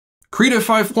Krita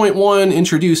 5.1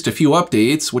 introduced a few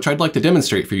updates, which I'd like to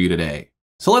demonstrate for you today.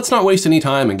 So let's not waste any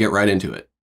time and get right into it.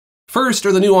 First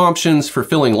are the new options for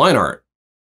filling line art.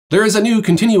 There is a new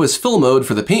continuous fill mode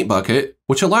for the paint bucket,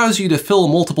 which allows you to fill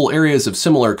multiple areas of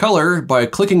similar color by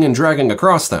clicking and dragging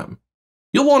across them.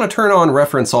 You'll want to turn on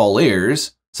reference all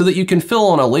layers so that you can fill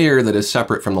on a layer that is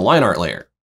separate from the line art layer.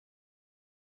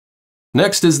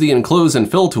 Next is the enclose and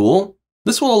fill tool.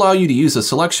 This will allow you to use a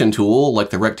selection tool like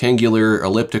the rectangular,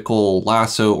 elliptical,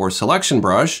 lasso, or selection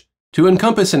brush to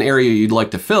encompass an area you'd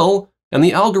like to fill, and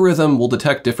the algorithm will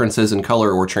detect differences in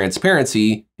color or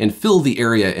transparency and fill the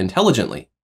area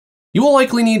intelligently. You will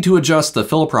likely need to adjust the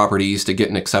fill properties to get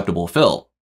an acceptable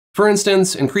fill. For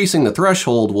instance, increasing the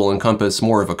threshold will encompass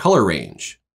more of a color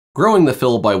range. Growing the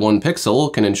fill by 1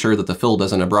 pixel can ensure that the fill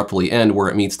doesn't abruptly end where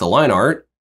it meets the line art,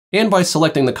 and by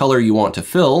selecting the color you want to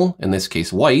fill, in this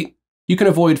case white, you can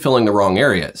avoid filling the wrong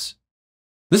areas.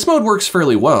 This mode works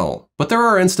fairly well, but there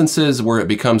are instances where it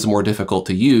becomes more difficult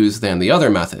to use than the other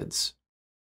methods.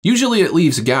 Usually it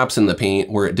leaves gaps in the paint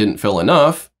where it didn't fill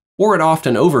enough, or it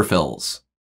often overfills.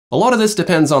 A lot of this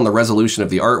depends on the resolution of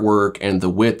the artwork and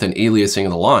the width and aliasing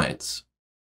of the lines.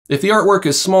 If the artwork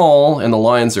is small and the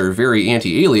lines are very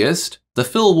anti-aliased, the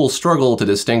fill will struggle to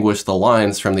distinguish the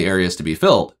lines from the areas to be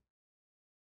filled.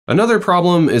 Another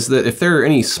problem is that if there are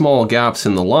any small gaps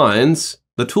in the lines,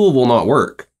 the tool will not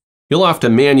work. You'll have to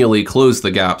manually close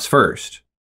the gaps first.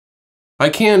 I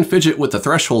can fidget with the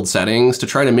threshold settings to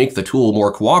try to make the tool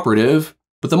more cooperative,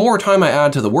 but the more time I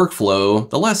add to the workflow,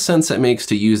 the less sense it makes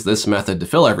to use this method to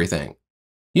fill everything.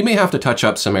 You may have to touch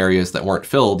up some areas that weren't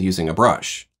filled using a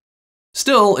brush.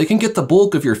 Still, it can get the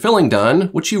bulk of your filling done,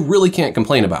 which you really can't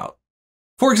complain about.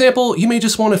 For example, you may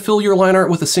just want to fill your line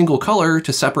art with a single color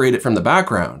to separate it from the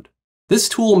background. This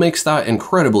tool makes that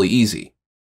incredibly easy.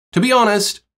 To be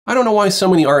honest, I don't know why so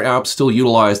many art apps still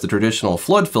utilize the traditional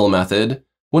flood fill method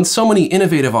when so many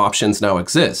innovative options now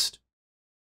exist.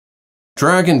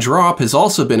 Drag and drop has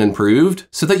also been improved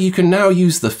so that you can now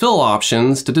use the fill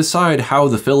options to decide how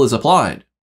the fill is applied.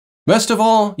 Best of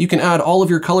all, you can add all of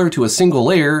your color to a single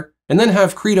layer and then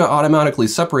have Krita automatically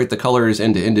separate the colors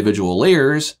into individual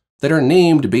layers that are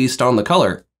named based on the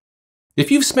color. If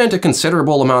you've spent a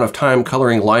considerable amount of time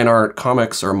coloring line art,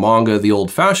 comics, or manga the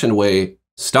old-fashioned way,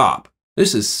 stop.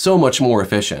 This is so much more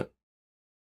efficient.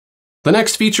 The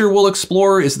next feature we'll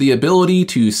explore is the ability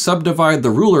to subdivide the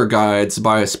ruler guides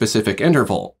by a specific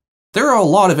interval. There are a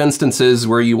lot of instances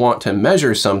where you want to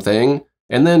measure something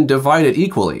and then divide it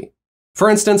equally. For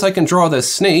instance, I can draw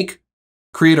this snake,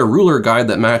 create a ruler guide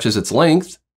that matches its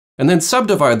length, and then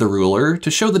subdivide the ruler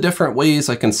to show the different ways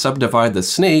I can subdivide the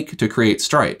snake to create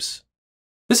stripes.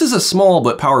 This is a small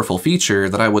but powerful feature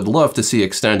that I would love to see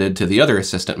extended to the other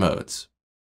assistant modes.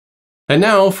 And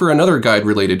now for another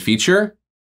guide-related feature.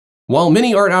 While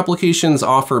many art applications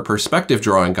offer perspective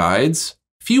drawing guides,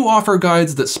 few offer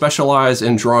guides that specialize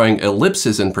in drawing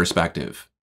ellipses in perspective.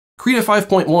 Krita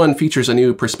 5.1 features a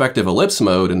new Perspective Ellipse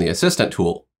mode in the Assistant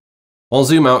tool. I'll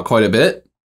zoom out quite a bit,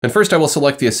 and first I will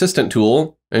select the Assistant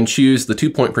tool and choose the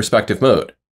 2-point perspective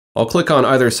mode. I'll click on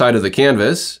either side of the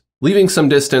canvas, leaving some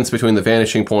distance between the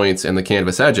vanishing points and the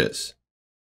canvas edges.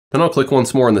 Then I'll click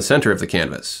once more in the center of the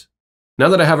canvas. Now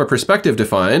that I have a perspective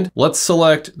defined, let's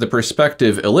select the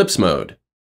Perspective Ellipse mode.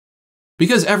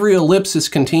 Because every ellipse is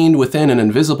contained within an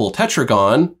invisible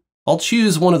tetragon, I'll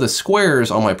choose one of the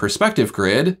squares on my perspective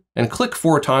grid and click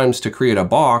 4 times to create a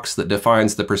box that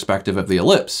defines the perspective of the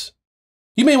ellipse.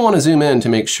 You may want to zoom in to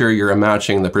make sure you're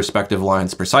matching the perspective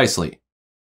lines precisely.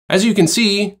 As you can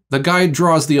see, the guide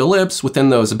draws the ellipse within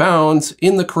those bounds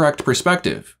in the correct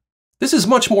perspective. This is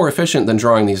much more efficient than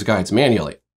drawing these guides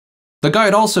manually. The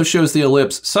guide also shows the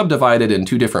ellipse subdivided in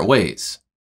 2 different ways.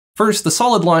 First, the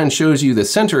solid line shows you the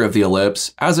center of the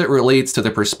ellipse as it relates to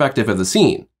the perspective of the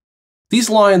scene. These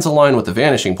lines align with the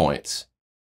vanishing points.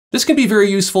 This can be very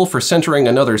useful for centering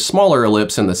another smaller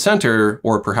ellipse in the center,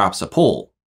 or perhaps a pole.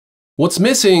 What's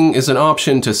missing is an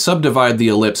option to subdivide the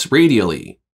ellipse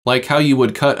radially, like how you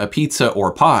would cut a pizza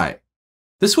or pie.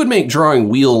 This would make drawing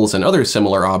wheels and other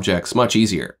similar objects much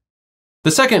easier.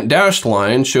 The second dashed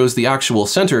line shows the actual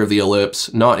center of the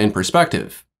ellipse, not in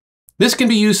perspective. This can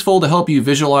be useful to help you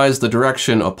visualize the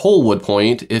direction a pole would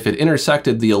point if it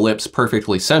intersected the ellipse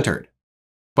perfectly centered.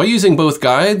 By using both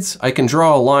guides, I can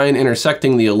draw a line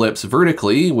intersecting the ellipse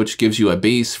vertically, which gives you a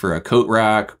base for a coat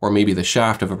rack or maybe the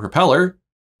shaft of a propeller,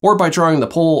 or by drawing the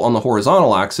pole on the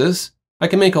horizontal axis, I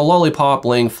can make a lollipop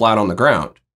laying flat on the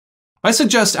ground. I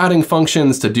suggest adding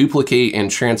functions to duplicate and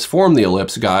transform the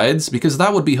ellipse guides because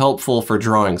that would be helpful for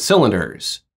drawing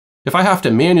cylinders. If I have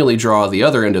to manually draw the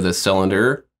other end of this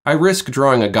cylinder, I risk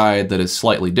drawing a guide that is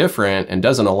slightly different and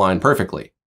doesn't align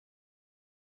perfectly.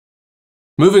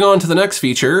 Moving on to the next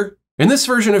feature, in this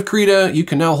version of Krita, you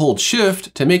can now hold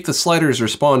Shift to make the sliders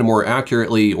respond more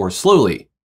accurately or slowly.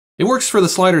 It works for the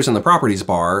sliders in the properties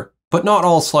bar, but not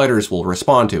all sliders will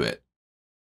respond to it.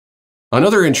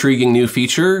 Another intriguing new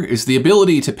feature is the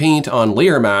ability to paint on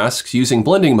layer masks using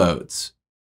blending modes.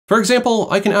 For example,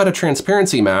 I can add a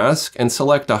transparency mask and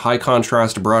select a high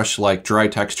contrast brush like dry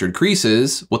textured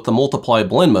creases with the multiply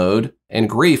blend mode and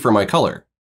gray for my color.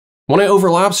 When I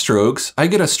overlap strokes, I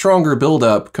get a stronger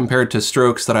buildup compared to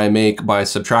strokes that I make by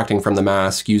subtracting from the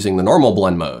mask using the normal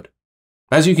blend mode.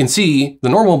 As you can see, the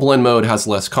normal blend mode has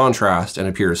less contrast and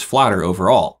appears flatter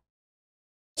overall.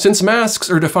 Since masks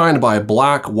are defined by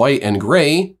black, white, and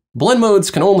gray, blend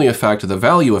modes can only affect the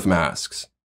value of masks.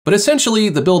 But essentially,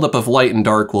 the buildup of light and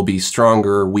dark will be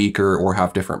stronger, weaker, or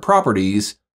have different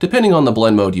properties, depending on the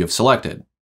blend mode you've selected.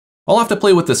 I'll have to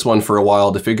play with this one for a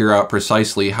while to figure out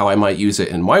precisely how I might use it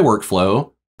in my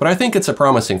workflow, but I think it's a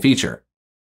promising feature.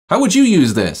 How would you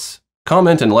use this?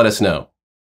 Comment and let us know.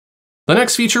 The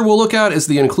next feature we'll look at is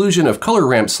the inclusion of color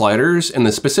ramp sliders in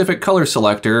the specific color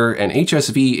selector and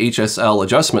HSV HSL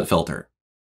adjustment filter.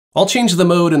 I'll change the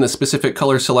mode in the specific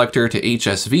color selector to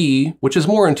HSV, which is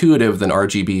more intuitive than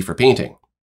RGB for painting.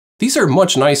 These are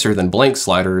much nicer than blank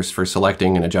sliders for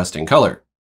selecting and adjusting color.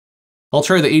 I'll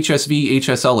try the HSV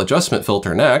HSL adjustment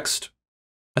filter next.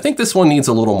 I think this one needs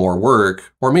a little more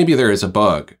work, or maybe there is a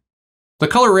bug. The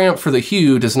color ramp for the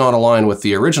hue does not align with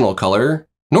the original color,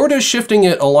 nor does shifting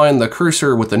it align the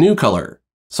cursor with the new color,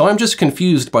 so I'm just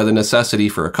confused by the necessity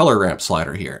for a color ramp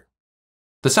slider here.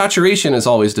 The saturation is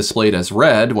always displayed as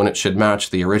red when it should match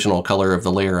the original color of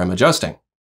the layer I'm adjusting.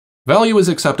 Value is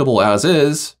acceptable as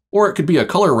is, or it could be a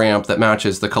color ramp that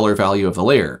matches the color value of the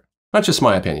layer. That's just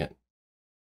my opinion.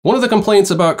 One of the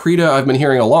complaints about Krita I've been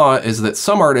hearing a lot is that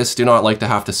some artists do not like to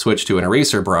have to switch to an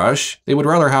eraser brush, they would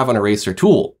rather have an eraser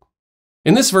tool.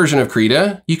 In this version of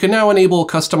Krita, you can now enable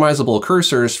customizable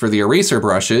cursors for the eraser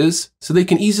brushes so they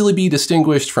can easily be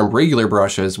distinguished from regular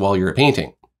brushes while you're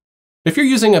painting. If you're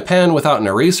using a pen without an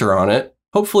eraser on it,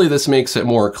 hopefully this makes it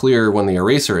more clear when the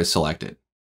eraser is selected.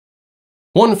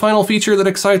 One final feature that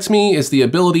excites me is the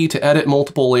ability to edit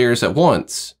multiple layers at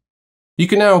once. You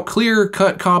can now clear,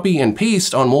 cut, copy, and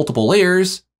paste on multiple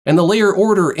layers, and the layer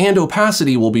order and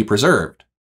opacity will be preserved.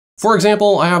 For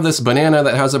example, I have this banana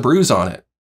that has a bruise on it.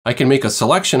 I can make a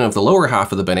selection of the lower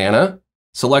half of the banana,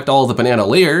 select all the banana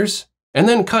layers, and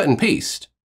then cut and paste.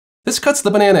 This cuts the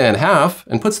banana in half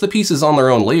and puts the pieces on their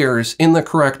own layers in the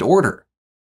correct order.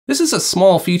 This is a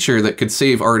small feature that could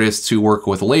save artists who work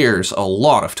with layers a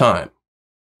lot of time.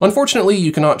 Unfortunately,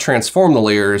 you cannot transform the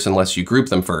layers unless you group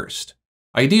them first.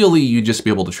 Ideally, you'd just be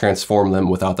able to transform them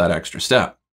without that extra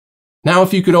step. Now,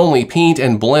 if you could only paint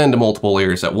and blend multiple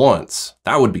layers at once,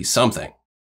 that would be something.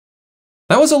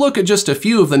 That was a look at just a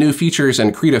few of the new features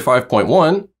in Krita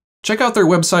 5.1. Check out their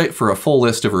website for a full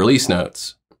list of release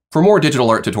notes. For more digital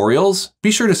art tutorials,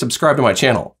 be sure to subscribe to my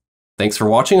channel. Thanks for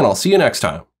watching, and I'll see you next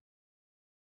time.